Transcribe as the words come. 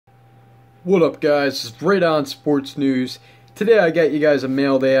What up, guys? It's right on Sports News. Today I got you guys a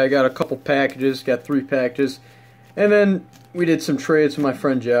mail day. I got a couple packages, got 3 packages, and then we did some trades with my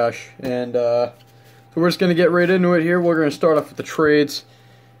friend Josh. And so we're just gonna get right into it here. We're gonna start off with the trades.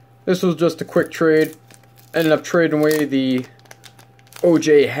 This was just a quick trade. Ended up trading away the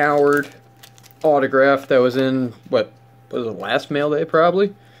O.J. Howard autograph that was in what was it, last mail day probably?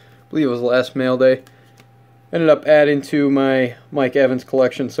 I believe it was last mail day. Ended up adding to my Mike Evans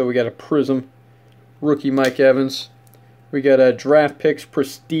collection, so we got a Prism rookie Mike Evans. We got a Draft Picks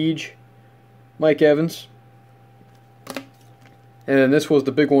Prestige Mike Evans. And this was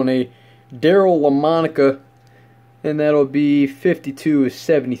the big one, a Daryl LaMonica, and that'll be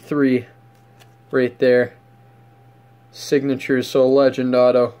 52/73 right there. Signatures, so legend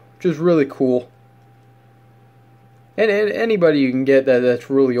auto, which is really cool. And anybody you can get that's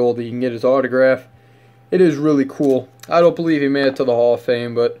really old, you can get his autograph. It is really cool. I don't believe he made it to the Hall of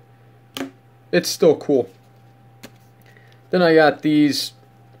Fame, but it's still cool. Then I got these.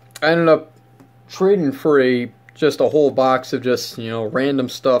 I ended up trading for just a whole box of just, random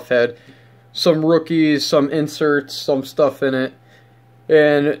stuff. Had some rookies, some inserts, some stuff in it.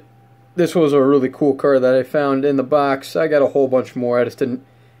 And this was a really cool card that I found in the box. I got a whole bunch more. I just didn't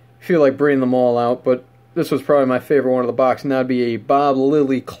feel like bringing them all out, but this was probably my favorite one of the box, and that would be a Bob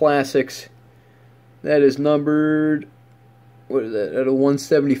Lilly Classics. That is numbered, what is that, at a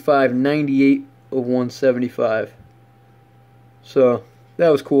 175, 98 of 175. So, that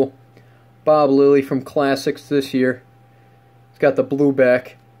was cool. Bob Lilly from Classics this year. It's got the blue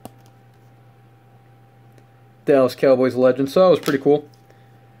back. Dallas Cowboys legend, so that was pretty cool.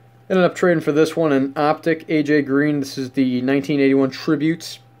 Ended up trading for this one, an Optic AJ Green. This is the 1981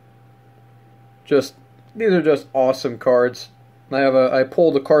 Tributes. These are just awesome cards. I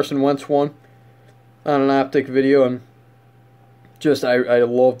pulled a Carson Wentz one on an Optic video, and just I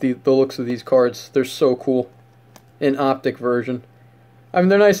love the looks of these cards. They're so cool in Optic version. I mean,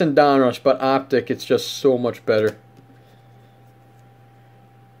 they're nice in Donruss, but Optic, it's just so much better.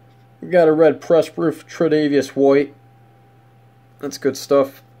 We got a red press proof Tre'Davious White. That's good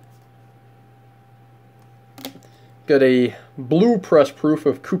stuff. Got a blue press proof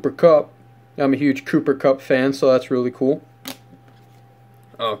of Cooper Kupp. I'm a huge Cooper Kupp fan, so that's really cool.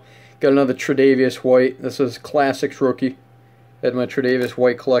 Oh, got another Tre'Davious White. This is Classics rookie. Had my Tre'Davious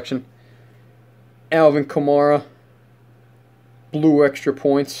White collection. Alvin Kamara. Blue extra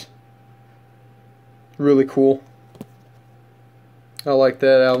points. Really cool. I like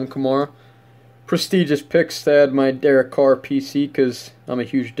that, Alvin Kamara. Prestigious picks. I had my Derek Carr PC because I'm a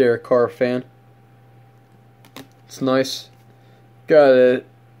huge Derek Carr fan. It's nice. Got it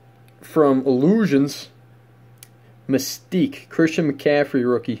from Illusions. Mystique. Christian McCaffrey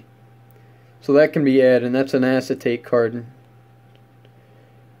rookie. So that can be added, and that's an acetate card.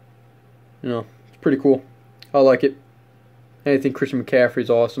 It's pretty cool. I like it. Anything Christian McCaffrey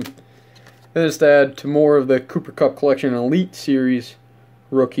is awesome. Then just add to more of the Cooper Kupp collection, Elite Series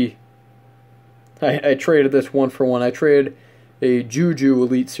rookie. I traded this one for one. I traded a Juju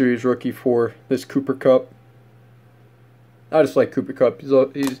Elite Series rookie for this Cooper Kupp. I just like Cooper Kupp.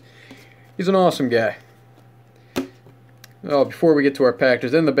 He's an awesome guy. Oh, before we get to our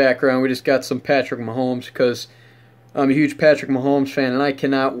packages, in the background we just got some Patrick Mahomes, because I'm a huge Patrick Mahomes fan, and I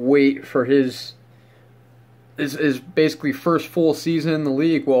cannot wait for his basically first full season in the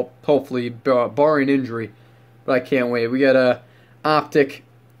league. Well, hopefully, barring injury, but I can't wait. We got a Optic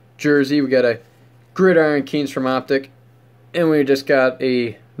jersey, we got a Gridiron Kings from Optic, and we just got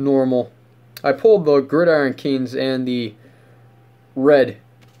a normal. I pulled the Gridiron Kings and the red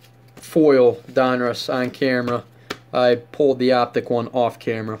foil Donruss on camera. I pulled the Optic one off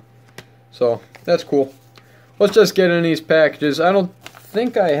camera. So, that's cool. Let's just get in these packages. I don't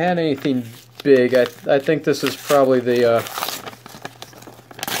think I had anything big. I think this is probably the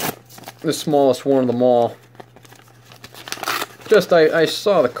smallest one of them all. Just, I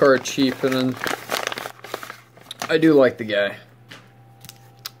saw the card cheap, and then I do like the guy.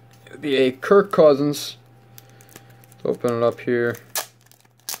 It would be a Kirk Cousins. Let's open it up here.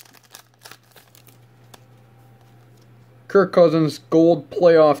 Kirk Cousins gold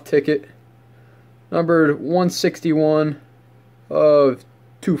playoff ticket, numbered 161 of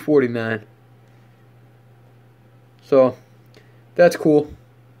 249. So, that's cool.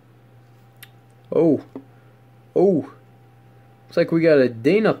 Oh. Looks like we got a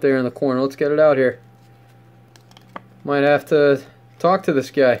Dane up there in the corner. Let's get it out here. Might have to talk to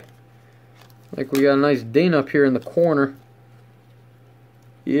this guy. Like, we got a nice Dane up here in the corner.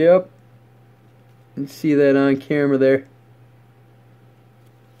 Yep. You can see that on camera there.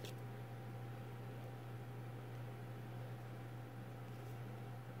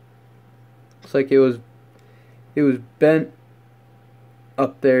 Looks like it was bent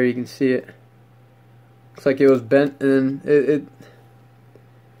up there. You can see it. Looks like it was bent, and it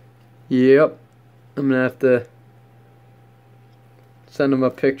yep. I'm gonna have to send him a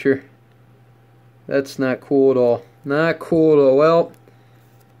picture. That's not cool at all. Not cool at all. Well,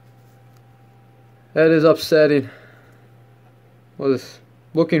 that is upsetting. Was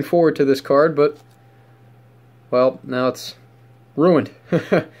looking forward to this card, but well, now it's ruined.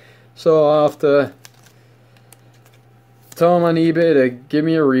 So I'll have to tell him on eBay to give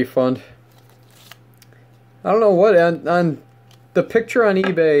me a refund. I don't know what, on the picture on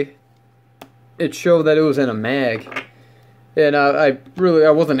eBay, it showed that it was in a mag, and I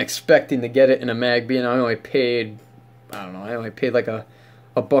wasn't expecting to get it in a mag, being I only paid, I don't know, I only paid like a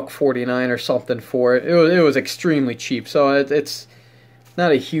 $1.49 or something for it. It was extremely cheap, so it's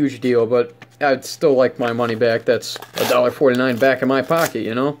not a huge deal, but I'd still like my money back. That's $1.49 back in my pocket,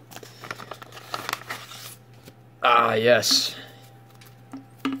 you know. Ah, yes.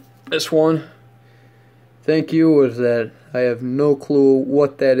 This one, thank you, was that I have no clue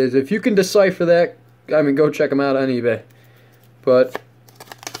what that is. If you can decipher that, I mean, go check them out on eBay. But,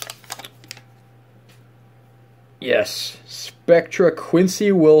 yes, Spectra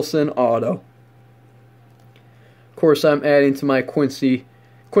Quincy Wilson Auto. Of course, I'm adding to my Quincy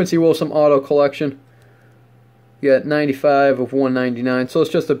Wilson Auto collection. You got 95 of 199, so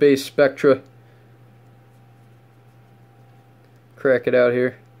it's just a base Spectra. Crack it out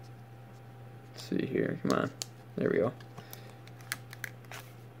here. Let's see here, come on. There we go.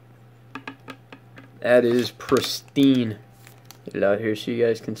 That is pristine. Get it out here so you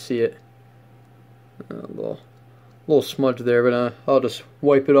guys can see it. A little smudge there, but I'll just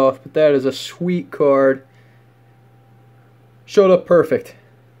wipe it off. But that is a sweet card. Showed up perfect.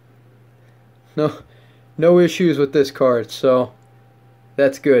 No issues with this card, so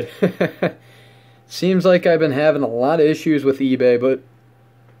that's good. Seems like I've been having a lot of issues with eBay, but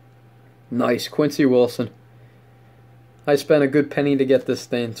nice. Quincy Wilson. I spent a good penny to get this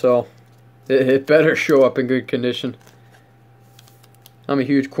thing, so it better show up in good condition. I'm a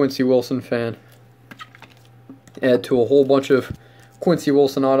huge Quincy Wilson fan. Add to a whole bunch of Quincy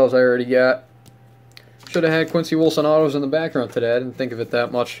Wilson autos I already got. Should have had Quincy Wilson autos in the background today. I didn't think of it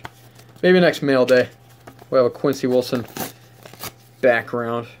that much. Maybe next mail day we'll have a Quincy Wilson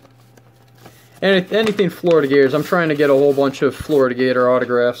background. Anything Florida Gators. I'm trying to get a whole bunch of Florida Gator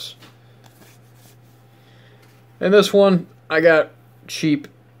autographs. And this one I got cheap.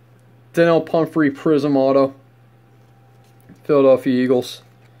 Donnell Pumphrey Prism Auto. Philadelphia Eagles.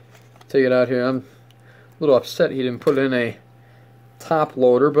 Take it out here. I'm a little upset he didn't put it in a top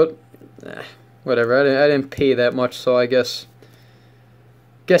loader, but whatever. I didn't pay that much, so I guess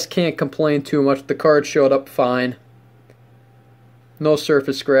can't complain too much. The card showed up fine. No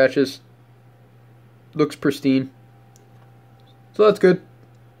surface scratches. Looks pristine. So that's good.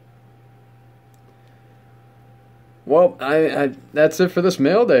 Well, that's it for this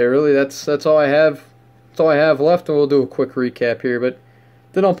mail day. Really, that's all I have. That's all I have left, and we'll do a quick recap here. But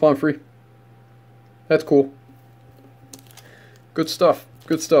Donnell Pumphrey. That's cool. Good stuff.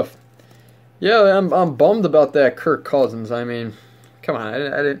 Good stuff. Yeah, I'm bummed about that Kirk Cousins. I mean, come on,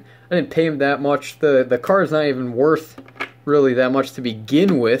 I didn't pay him that much. The card's not even worth really that much to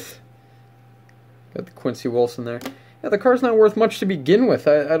begin with. Got the Quincy Wilson there. Yeah, the card's not worth much to begin with.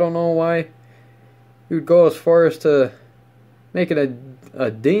 I don't know why you would go as far as to make it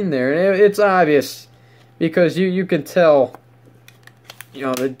a ding there. And it's obvious because you can tell, you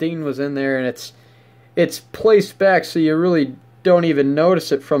know, the ding was in there, and it's placed back so you really don't even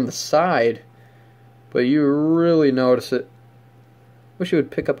notice it from the side, but you really notice it. Wish you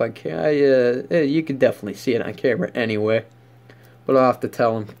would pick up on camera. You could definitely see it on camera anyway, but I'll have to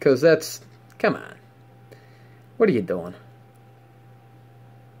tell him because that's, come on. What are you doing?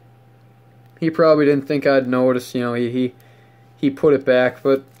 He probably didn't think I'd notice, you know, he put it back,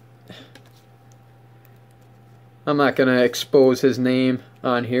 but I'm not going to expose his name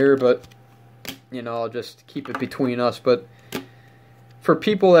on here, but, you know, I'll just keep it between us. But for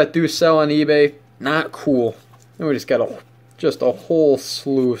people that do sell on eBay, not cool. And we just got just a whole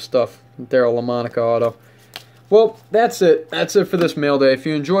slew of stuff. Daryl LaMonica Auto. Well, that's it. That's it for this mail day. If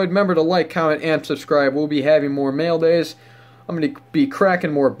you enjoyed, remember to like, comment, and subscribe. We'll be having more mail days. I'm going to be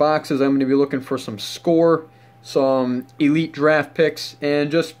cracking more boxes. I'm going to be looking for some score, some elite draft picks, and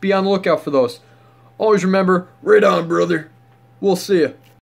just be on the lookout for those. Always remember, right on, brother. We'll see you.